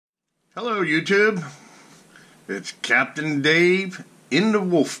Hello YouTube, it's Captain Dave in the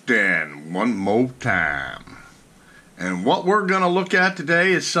Wolf Den one more time. And what we're going to look at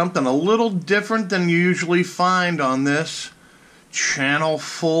today is something a little different than you usually find on this channel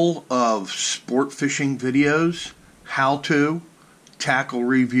full of sport fishing videos, how-to, tackle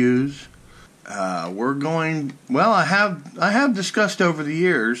reviews. I have discussed over the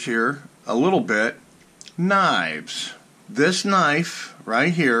years here a little bit knives. This knife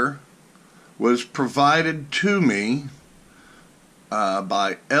right here was provided to me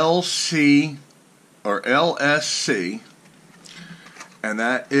by LSC, and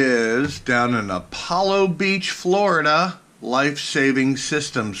that is down in Apollo Beach, Florida, Life Saving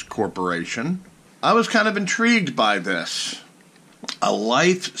Systems Corporation. I was kind of intrigued by this. A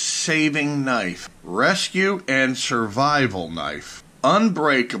life-saving knife, rescue and survival knife,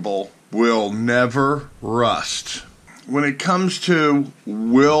 unbreakable, will never rust. When it comes to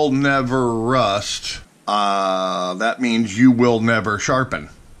will never rust, that means you will never sharpen.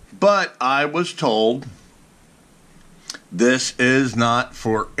 But I was told this is not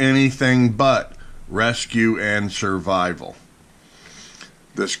for anything but rescue and survival.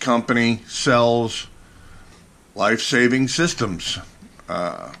 This company sells life-saving systems.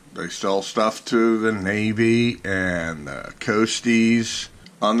 They sell stuff to the Navy and the Coasties.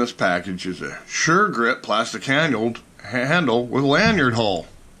 On this package is a Sure Grip plastic handle with lanyard hole.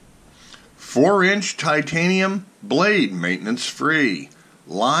 4-inch titanium blade, maintenance free.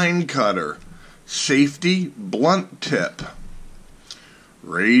 Line cutter. Safety blunt tip.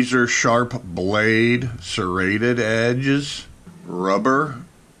 Razor sharp blade, serrated edges. Rubber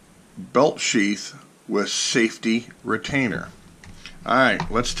belt sheath with safety retainer. Alright,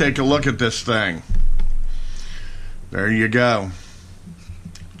 let's take a look at this thing. There you go.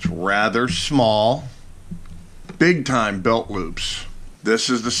 It's rather small. Big time belt loops. This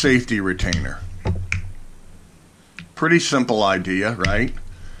is the safety retainer. Pretty simple idea, right?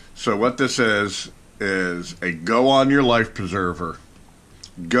 So what this is a go on your life preserver.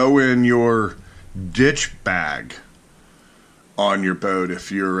 Go in your ditch bag on your boat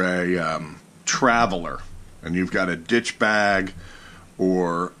if you're a traveler and you've got a ditch bag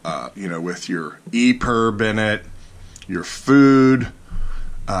or with your EPIRB in it, your food,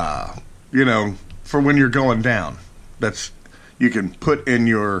 for when you're going down. That's you can put in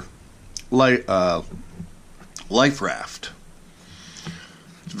your life raft.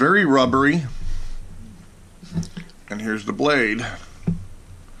 It's very rubbery. And here's the blade.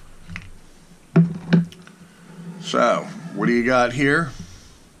 So, what do you got here?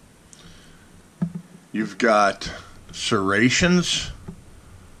 You've got serrations.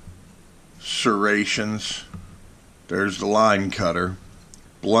 There's the line cutter.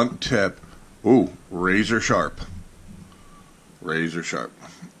 Blunt tip. Ooh, razor sharp.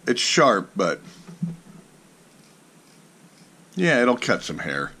 It's sharp, but yeah, it'll cut some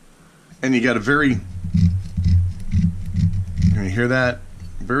hair. And you got a can you hear that?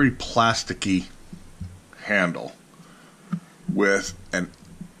 Very plasticky handle with it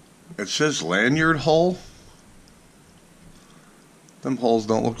says lanyard hole. Them holes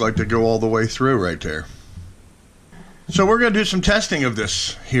don't look like they go all the way through right there. So we're going to do some testing of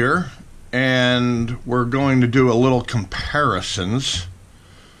this here, and we're going to do a little comparisons.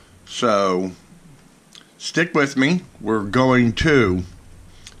 So stick with me. We're going to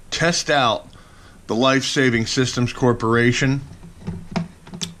test out the Life Saving Systems Corporation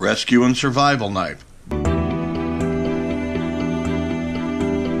Rescue and Survival Knife.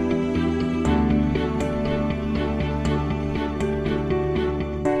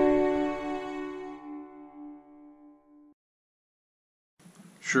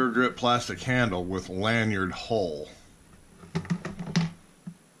 Sure Grip plastic handle with lanyard hole.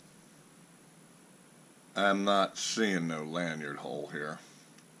 I'm not seeing no lanyard hole here.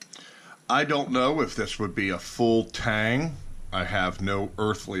 I don't know if this would be a full tang. I have no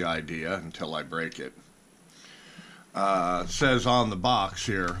earthly idea until I break it. It says on the box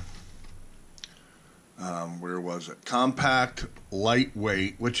here, where was it? Compact,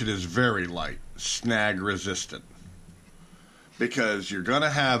 lightweight, which it is very light, snag resistant. Because you're going to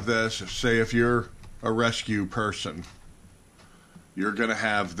have this, say if you're a rescue person, you're going to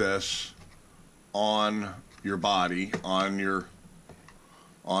have this on your body, on your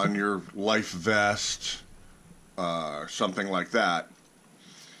life vest, or something like that.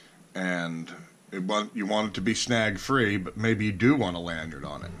 And you want it to be snag free, but maybe you do want a lanyard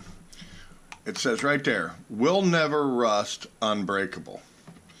on it. It says right there, will never rust, unbreakable.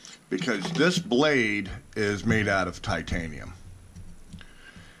 Because this blade is made out of titanium.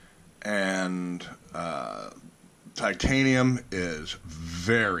 And titanium is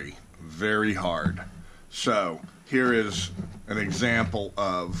very, very hard. So here is an example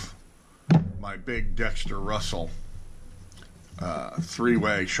of my big Dexter Russell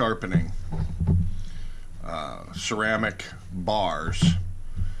three-way sharpening ceramic bars.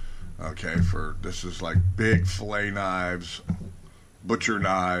 Okay, this is like big fillet knives, butcher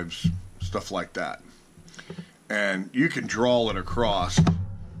knives, stuff like that. And you can draw it across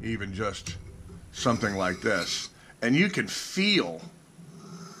even just something like this. And you can feel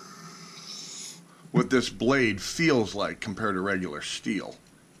what this blade feels like compared to regular steel.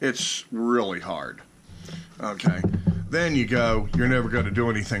 It's really hard. Okay, then you go, you're never going to do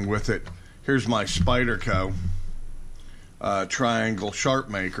anything with it. Here's my Spyderco triangle sharp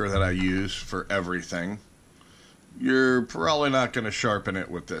maker that I use for everything. You're probably not going to sharpen it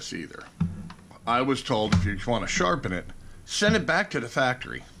with this either. I was told if you want to sharpen it, send it back to the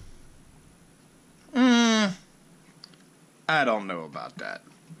factory. I don't know about that.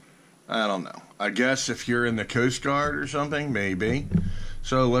 I don't know. I guess if you're in the Coast Guard or something, maybe.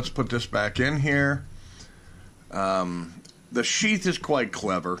 So let's put this back in here. The sheath is quite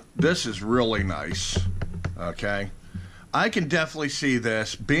clever. This is really nice. Okay. I can definitely see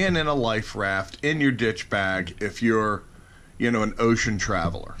this being in a life raft in your ditch bag if you're, an ocean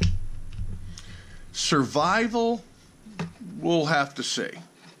traveler. Survival, we'll have to see.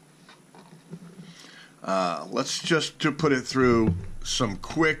 Let's just to put it through some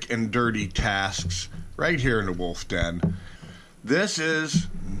quick and dirty tasks right here in the wolf den. This is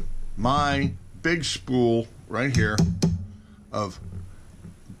my big spool right here of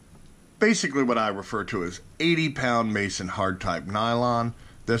basically what I refer to as 80-pound Mason hard-type nylon.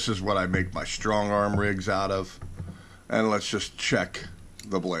 This is what I make my strong arm rigs out of. And let's just check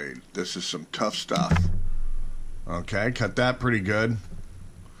the blade. This is some tough stuff. Okay, cut that pretty good.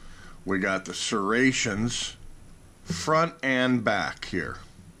 We got the serrations front and back here.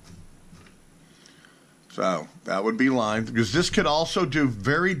 So that would be lined, because this could also do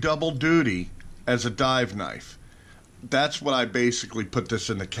very double duty as a dive knife. That's what I basically put this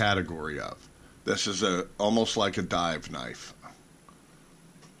in the category of. This is almost like a dive knife.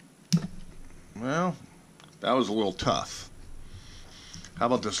 Well, that was a little tough. How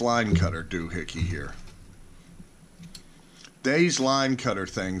about this line cutter doohickey here? These line cutter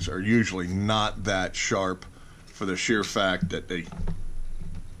things are usually not that sharp for the sheer fact that they...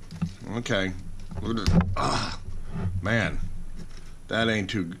 Okay. Man, that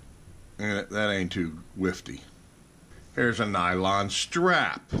ain't too whifty. Here's a nylon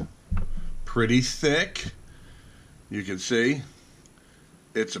strap. Pretty thick. You can see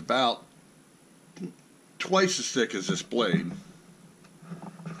it's about twice as thick as this blade.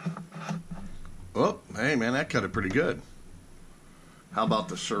 Oh, hey man, that cut it pretty good. How about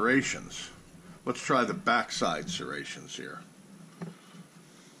the serrations? Let's try the backside serrations here.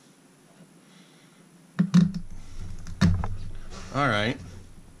 All right.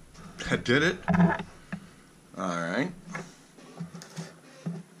 That did it. All right.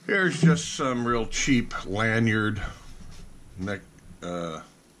 Here's just some real cheap lanyard, neck, kind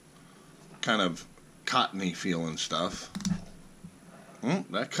of cottony feeling stuff.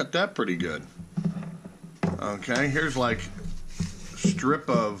 That cut that pretty good. Okay, here's like a strip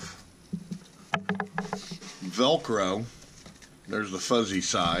of Velcro. There's the fuzzy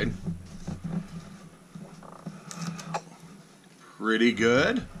side. Pretty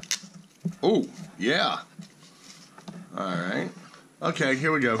good. Oh, yeah. Alright. Okay,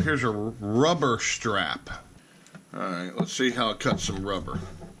 here we go. Here's a rubber strap. Alright, let's see how it cuts some rubber.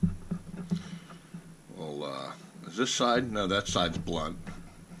 Well, is this side? No, that side's blunt.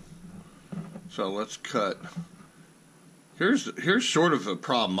 So let's cut. Here's sort of a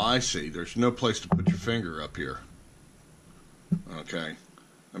problem I see. There's no place to put your finger up here. Okay.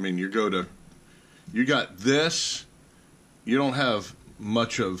 I mean, you got this. You don't have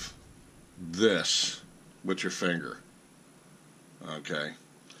much of this with your finger. Okay.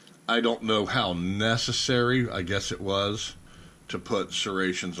 I don't know how necessary, I guess it was, to put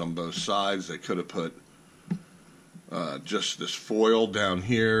serrations on both sides. They could have put just this foil down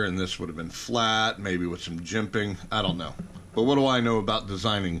here, and this would have been flat, maybe with some jimping. I don't know. But what do I know about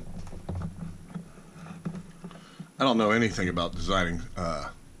designing? I don't know anything about designing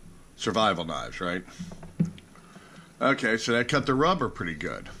survival knives, right? Okay, so that cut the rubber pretty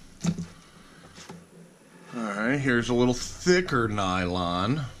good. Alright, here's a little thicker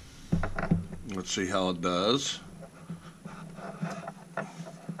nylon. Let's see how it does.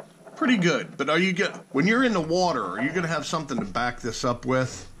 Pretty good, but when you're in the water, are you going to have something to back this up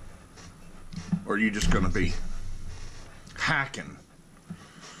with? Or are you just going to be hacking?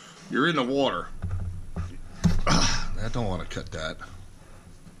 You're in the water. I don't want to cut that.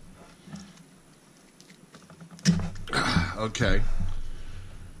 Okay.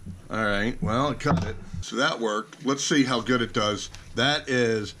 All right. Well, it cut it. So that worked. Let's see how good it does. That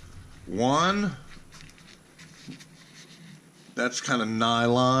is 1. That's kind of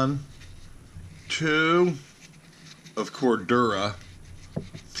nylon. 2 of Cordura.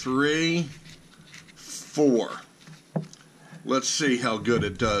 3, 4. Let's see how good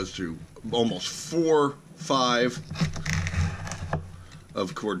it does to almost 4, 5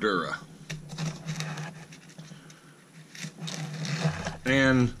 of Cordura.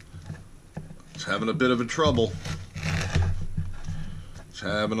 And it's having a bit of a trouble. It's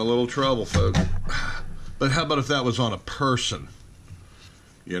having a little trouble, folks. But how about if that was on a person?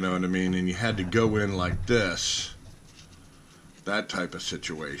 You know what I mean? And you had to go in like this. That type of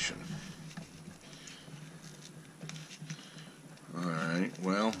situation. Alright,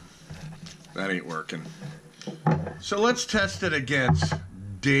 well, that ain't working. So let's test it against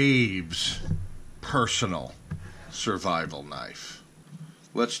Dave's personal survival knife.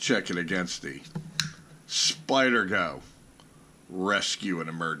 Let's check it against the Spyderco rescue and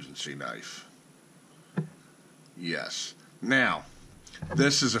emergency knife. Yes. Now,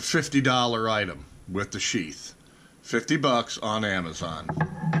 this is a $50 item with the sheath. $50 on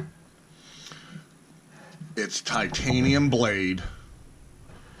Amazon. It's titanium blade.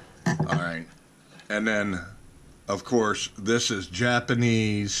 Alright. And then, of course, this is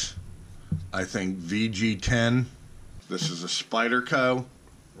Japanese, I think, VG10. This is a Spyderco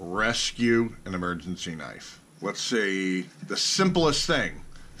rescue and emergency knife. Let's see, the simplest thing,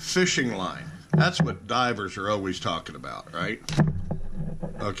 fishing line. That's what divers are always talking about, right?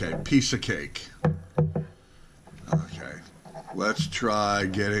 Okay, piece of cake. Okay, let's try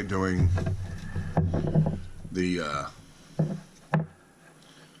doing the, I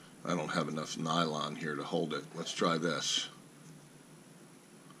don't have enough nylon here to hold it. Let's try this.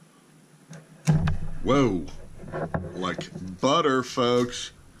 Whoa, like butter,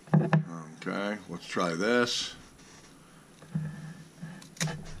 folks. Okay, let's try this.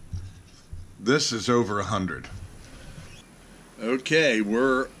 This is over 100. Okay,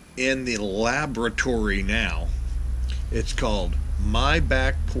 we're in the laboratory now. It's called My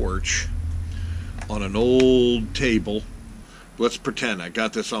Back Porch on an old table. Let's pretend I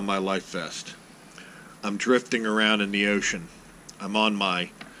got this on my life vest. I'm drifting around in the ocean. I'm on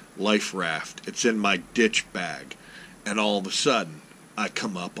my life raft. It's in my ditch bag. And all of a sudden, I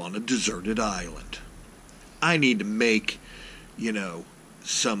come up on a deserted island. I need to make,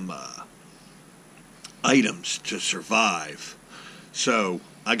 some items to survive. So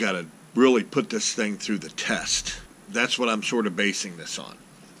I got to really put this thing through the test. That's what I'm sort of basing this on.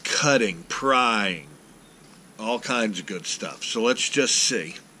 Cutting, prying, all kinds of good stuff. So let's just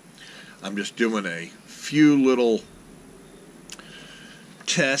see. I'm just doing a few little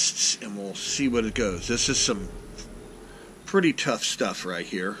tests and we'll see what it goes. This is some pretty tough stuff right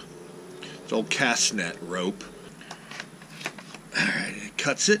here. It's old cast net rope. Alright, it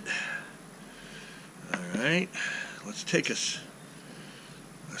cuts it. Alright, let's take a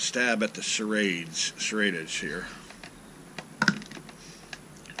stab at the serratage here.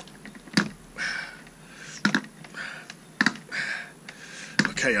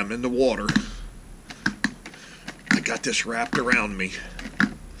 Okay, I'm in the water. I got this wrapped around me.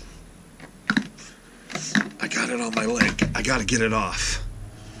 I got it on my leg. I got to get it off.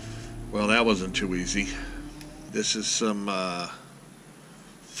 Well, that wasn't too easy. This is some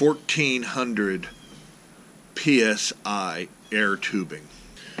 1400 PSI air tubing.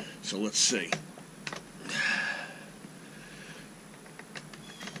 So let's see.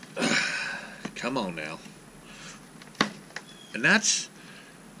 Come on now. And that's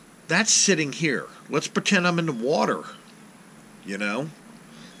sitting here. Let's pretend I'm in the water. I'm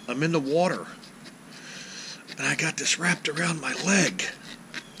in the water. And I got this wrapped around my leg.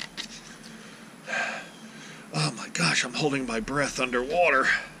 Oh my gosh, I'm holding my breath underwater.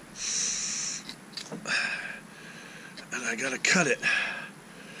 And I gotta cut it.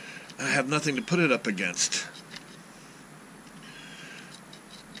 I have nothing to put it up against.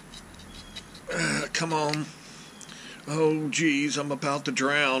 Come on. Oh geez, I'm about to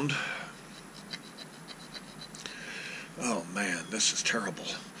drown. Oh man, this is terrible.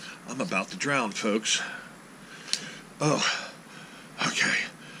 I'm about to drown, folks. Oh, okay.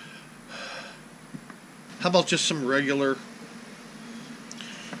 How about just some regular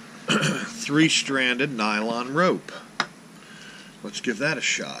 3-stranded nylon rope? Let's give that a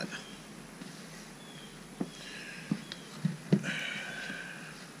shot.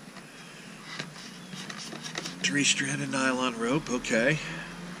 Three-stranded nylon rope, okay.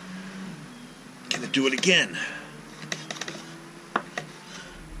 Can it do it again?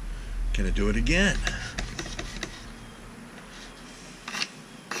 Can it do it again?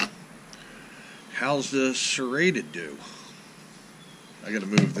 how's the serrated do? I gotta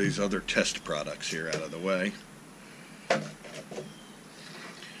move these other test products here out of the way.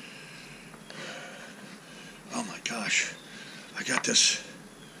 Oh my gosh, I got this.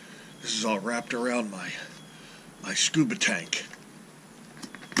 This is all wrapped around my scuba tank.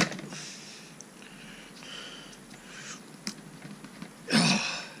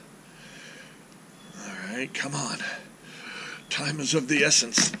 Alright, come on. Time is of the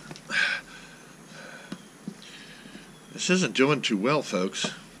essence. This isn't doing too well,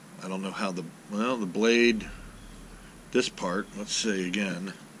 folks. I don't know how the blade, this part, let's see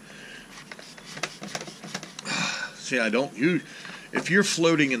again. See, I don't use, if you're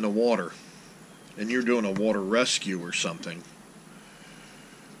floating in the water and you're doing a water rescue or something,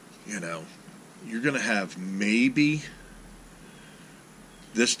 you know, you're going to have maybe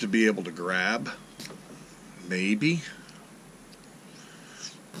this to be able to grab. Maybe.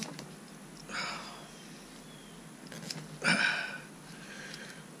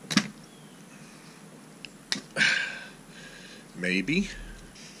 Maybe.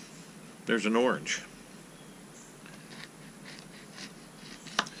 There's an orange.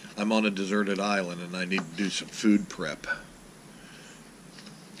 I'm on a deserted island and I need to do some food prep.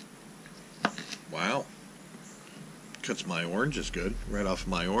 Wow. Cuts my oranges good. Right off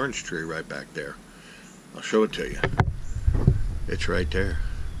my orange tree right back there. I'll show it to you. It's right there.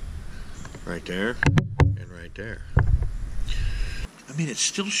 Right there. And right there. I mean, it's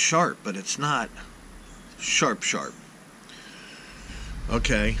still sharp, but it's not sharp.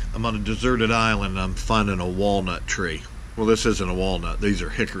 Okay, I'm on a deserted island and I'm finding a walnut tree. Well, this isn't a walnut. These are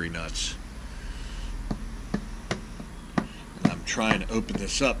hickory nuts. And I'm trying to open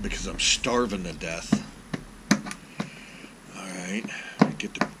this up because I'm starving to death. Alright,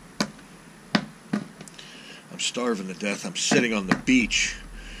 I'm starving to death. I'm sitting on the beach.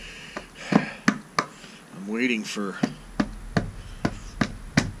 I'm waiting for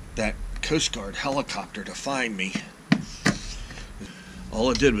that Coast Guard helicopter to find me. All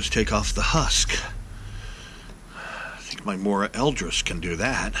it did was take off the husk. I think my Mora Eldris can do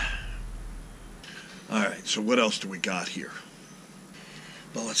that. Alright, so what else do we got here?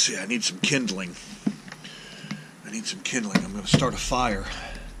 Well, let's see, I need some kindling. I'm going to start a fire.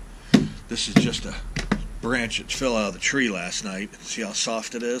 This is just a branch that fell out of the tree last night. See how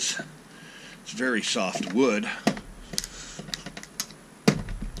soft it is? It's very soft wood.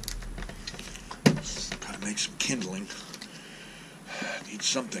 Gotta make some kindling. Need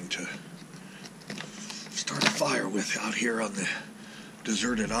something to start a fire with out here on the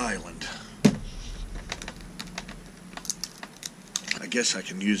deserted island. I guess I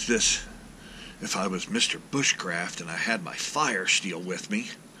can use this if I was Mr. Bushcraft and I had my fire steel with me.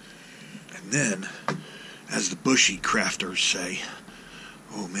 And then, as the bushy crafters say,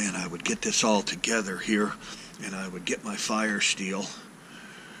 oh man, I would get this all together here and I would get my fire steel,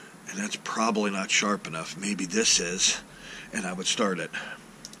 and that's probably not sharp enough. Maybe this is. And I would start it.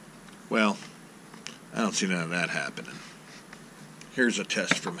 Well, I don't see none of that happening. Here's a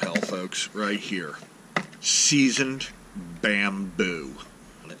test from hell, folks, right here. Seasoned bamboo.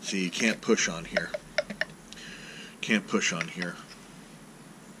 Let's see, you can't push on here. Can't push on here.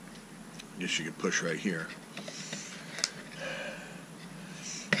 I guess you could push right here.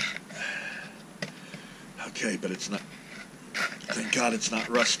 Okay, but it's not, thank God it's not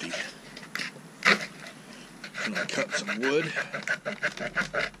rusty. And I cut some wood.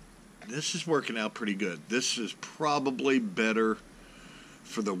 This is working out pretty good. This is probably better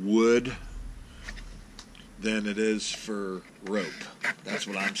for the wood than it is for rope. That's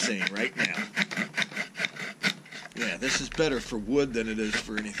what I'm saying right now. Yeah, this is better for wood than it is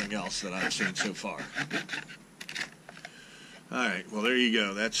for anything else that I've seen so far. Alright, well there you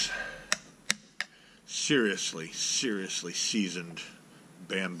go. That's seriously seasoned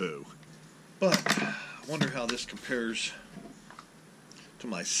bamboo. But I wonder how this compares to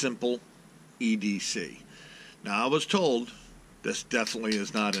my simple EDC. Now, I was told this definitely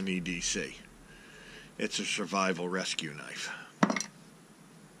is not an EDC. It's a survival rescue knife.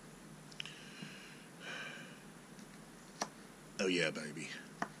 Oh yeah, baby.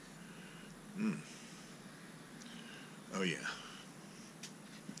 Oh yeah.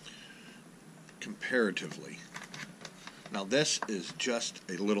 Comparatively. Now this is just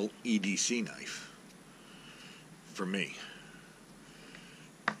a little EDC knife for me.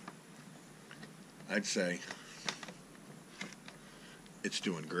 I'd say it's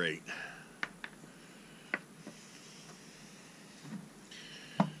doing great.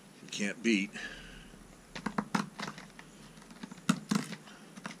 You can't beat.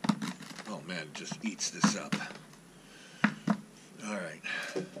 Oh man, it just eats this up. Alright.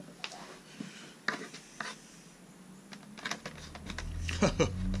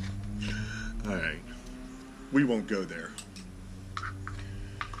 Alright, we won't go there.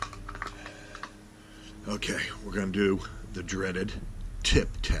 Okay, we're going to do the dreaded tip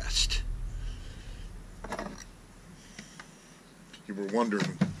test. You were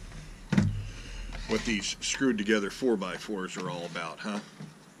wondering what these screwed together 4x4s are all about, huh?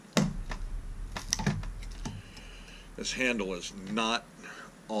 This handle is not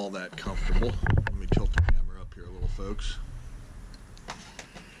all that comfortable. Let me tilt the camera up here a little, folks.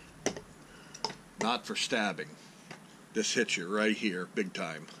 Not for stabbing. This hits you right here, big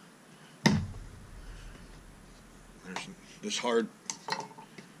time. There's this hard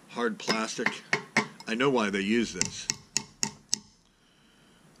plastic. I know why they use this.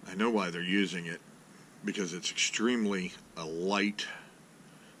 I know why they're using it, because it's extremely a light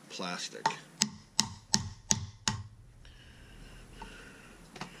plastic.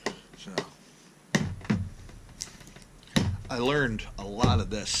 So, I learned a lot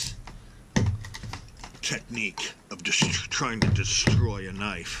of this technique of just trying to destroy a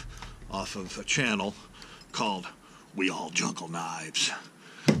knife off of a channel called We All Juggle Knives.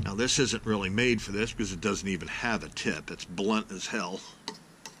 Now this isn't really made for this because it doesn't even have a tip. It's blunt as hell.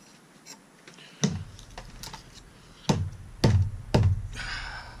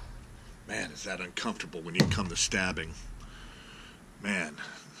 Man, is that uncomfortable when you come to stabbing. Man,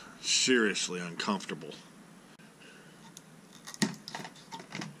 seriously uncomfortable.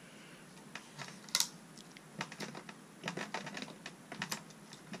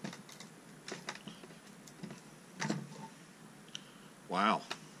 Wow,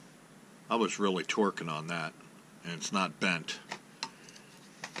 I was really torquing on that, and it's not bent.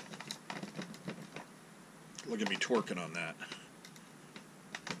 Look at me torquing on that.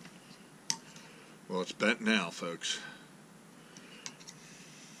 Well, it's bent now, folks.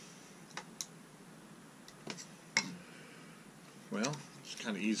 Well, it's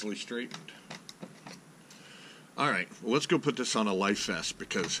kind of easily straightened. Alright, well, let's go put this on a life vest,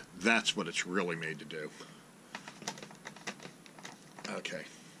 because that's what it's really made to do. Okay,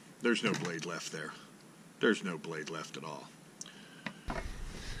 there's no blade left there. There's no blade left at all.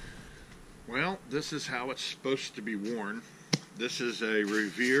 Well, this is how it's supposed to be worn. This is a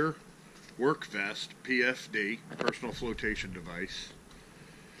Revere work vest, PFD, personal flotation device.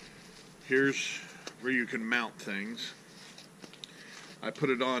 Here's where you can mount things. I put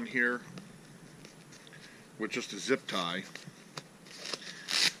it on here with just a zip tie.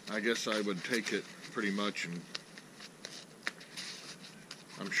 I guess I would take it pretty much, and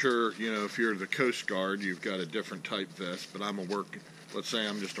I'm sure, you know, if you're the Coast Guard, you've got a different type vest, but let's say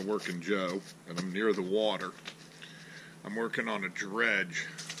I'm just a working Joe, and I'm near the water. I'm working on a dredge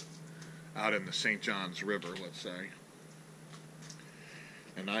out in the St. Johns River, let's say.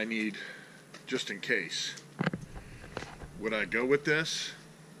 And I need, just in case, would I go with this?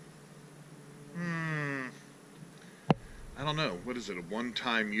 I don't know. What is it, a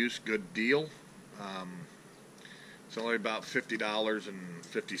one-time use good deal? It's only about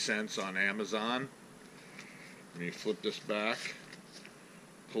 $50.50 on Amazon. And you flip this back,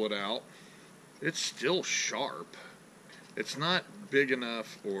 pull it out. It's still sharp. It's not big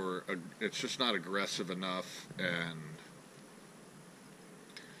enough, or it's just not aggressive enough, and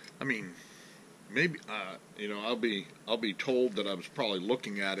I mean, maybe you know, I'll be told that I was probably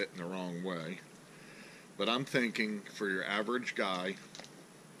looking at it in the wrong way, but I'm thinking for your average guy.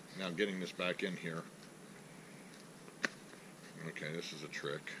 Now getting this back in here. Okay, this is a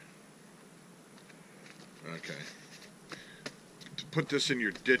trick. Okay, to put this in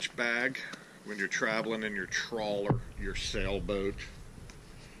your ditch bag when you're traveling in your trawler, your sailboat.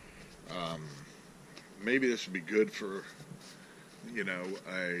 Maybe this would be good for, you know,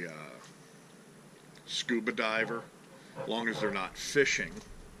 a scuba diver, as long as they're not fishing.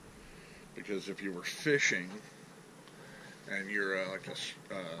 Because if you were fishing and you're like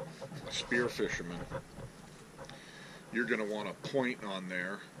a spear fisherman, you're going to want a point on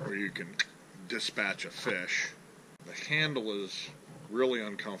there where you can dispatch a fish. The handle is really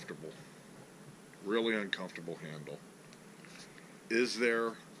uncomfortable. Really uncomfortable handle. Is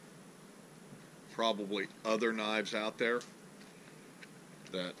there probably other knives out there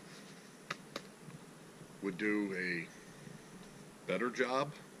that would do a better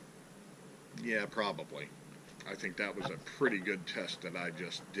job? Yeah, probably. I think that was a pretty good test that I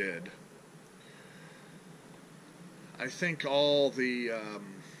just did. I think all the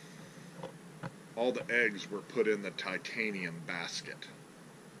eggs were put in the titanium basket.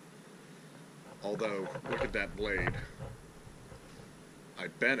 Although, look at that blade. I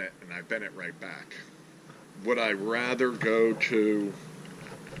bent it, and I bent it right back. Would I rather go to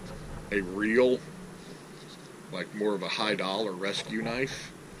a real like more of a high dollar rescue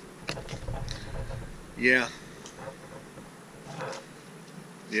knife, yeah,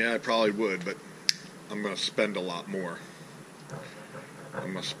 I probably would, but I'm going to spend a lot more.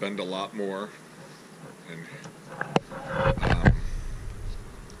 I'm going to spend a lot more, and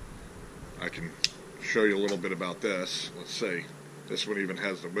I can show you a little bit about this. Let's see. This one even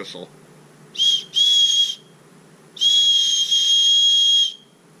has the whistle.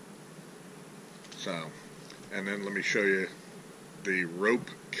 So, and then let me show you the rope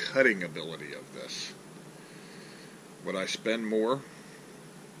cutting ability of this. Would I spend more?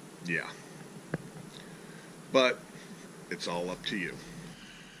 Yeah. But it's all up to you.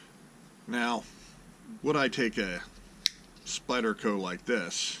 Now, would I take a Spyderco like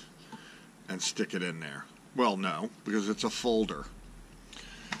this and stick it in there? Well, no, because it's a folder.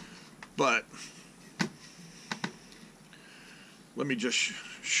 But let me just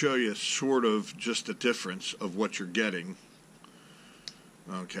show you sort of just the difference of what you're getting.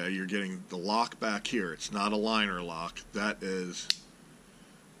 Okay, you're getting the lock back here. It's not a liner lock. That is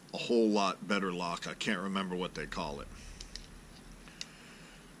a whole lot better lock. I can't remember what they call it.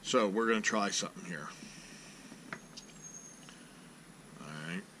 So we're going to try something here.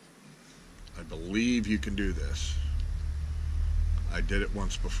 Alright. I believe you can do this. I did it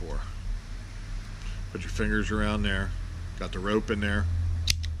once before. Put your fingers around there. Got the rope in there.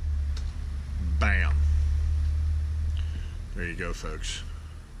 Bam. There you go, folks.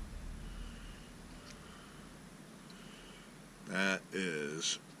 That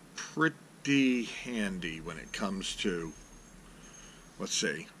is pretty handy when it comes to, let's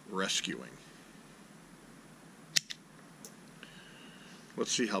see, rescuing.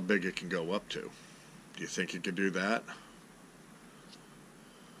 Let's see how big it can go up to. Do you think it could do that?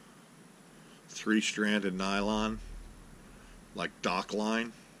 3-stranded nylon, like dock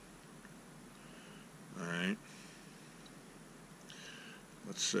line. Alright.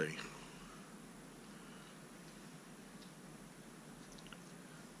 Let's see.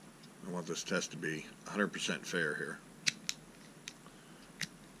 I want this test to be 100% fair here.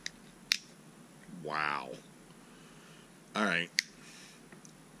 Wow. Alright.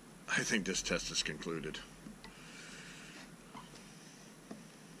 I think this test is concluded.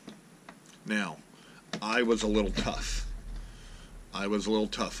 Now, I was a little tough. I was a little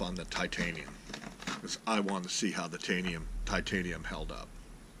tough on the titanium, because I wanted to see how the titanium held up.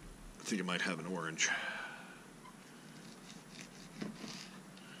 I think it might have an orange.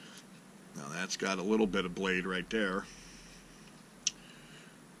 Now that's got a little bit of blade right there.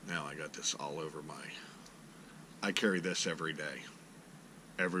 Now I got this all over my... I carry this every day.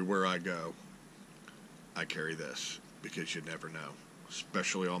 Everywhere I go, I carry this, because you never know.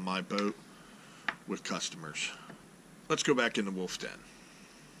 Especially on my boat with customers. Let's go back in the wolf den.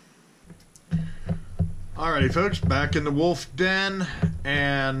 Alrighty folks, back in the wolf den,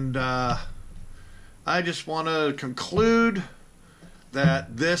 and I just want to conclude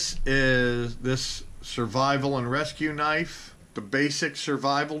that this survival and rescue knife, the basic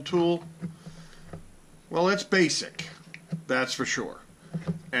survival tool, well, it's basic, that's for sure.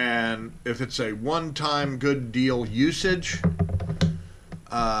 And if it's a one-time good deal usage,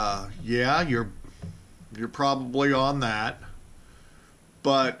 yeah, you're probably on that.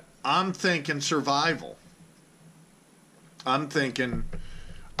 But I'm thinking survival. I'm thinking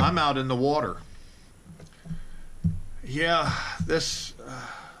I'm out in the water. Yeah, this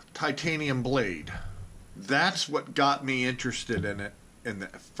titanium blade, that's what got me interested in it in the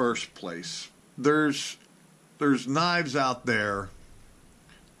first place. There's knives out there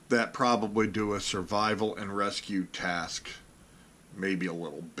that probably do a survival and rescue task maybe a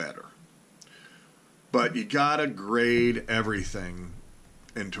little better. But you gotta grade everything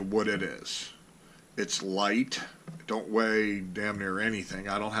into what it is. It's light. It don't weigh damn near anything.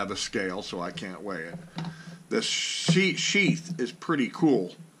 I don't have a scale, so I can't weigh it. This sheath is pretty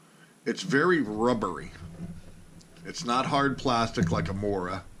cool. It's very rubbery. It's not hard plastic like a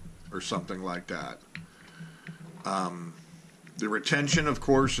Mora or something like that. The retention, of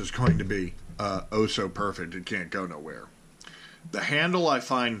course, is going to be oh so perfect. It can't go nowhere. The handle, I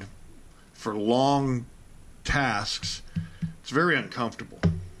find, for long tasks, it's very uncomfortable.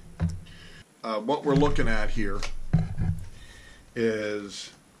 What we're looking at here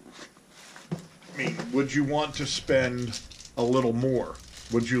is, I mean, would you want to spend a little more?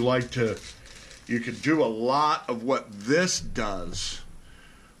 Would you like to, you could do a lot of what this does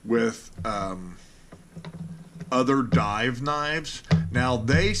with other dive knives. Now,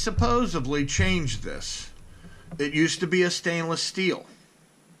 they supposedly changed this. It used to be a stainless steel.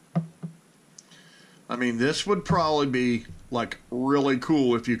 I mean, this would probably be, like, really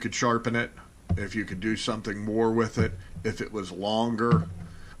cool if you could sharpen it if you could do something more with it, if it was longer.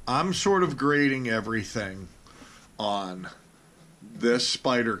 I'm sort of grading everything on this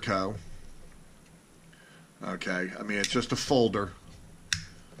Spyderco. Okay, I mean, it's just a folder,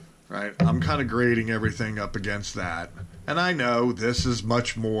 right? I'm kind of grading everything up against that. And I know this is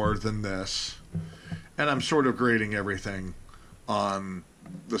much more than this. And I'm sort of grading everything on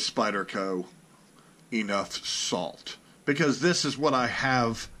the Spyderco ENUFF Salt, because this is what I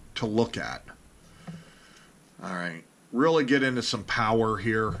have to look at. All right, really get into some power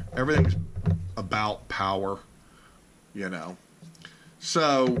here. Everything's about power, you know.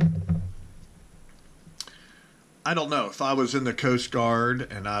 So I don't know, if I was in the Coast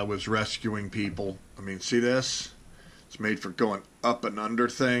Guard and I was rescuing people, I mean, see this? It's made for going up and under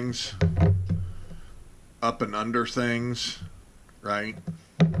things. Up and under things, right?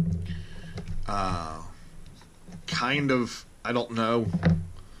 Kind of, I don't know,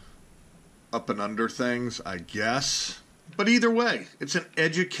 up and under things, I guess. But either way, it's an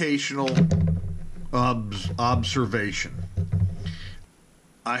educational observation.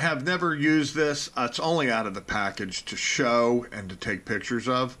 I have never used this. It's only out of the package to show and to take pictures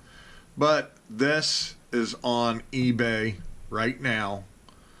of. But this is on eBay right now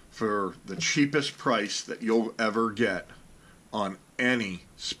for the cheapest price that you'll ever get on any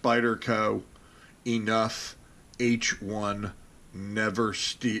Spyderco ENUFF H1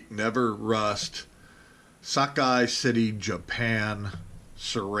 never rust Sakai City, Japan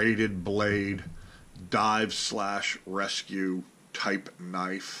serrated blade dive/rescue type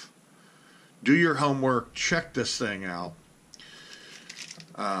knife. Do your homework. Check this thing out.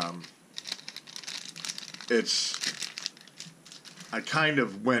 I kind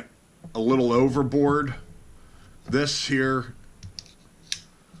of went a little overboard. This here,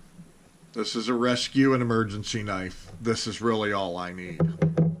 this is a rescue and emergency knife. This is really all I need.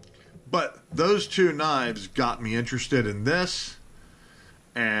 But those two knives got me interested in this,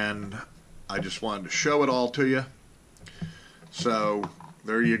 and I just wanted to show it all to you. So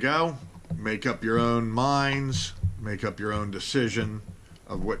there you go. Make up your own minds. Make up your own decision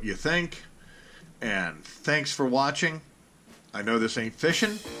of what you think. And thanks for watching. I know this ain't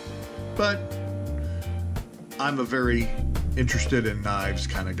fishing, but I'm a very interested in knives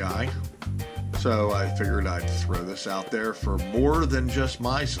kind of guy. So I figured I'd throw this out there for more than just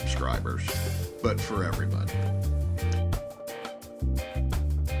my subscribers, but for everybody.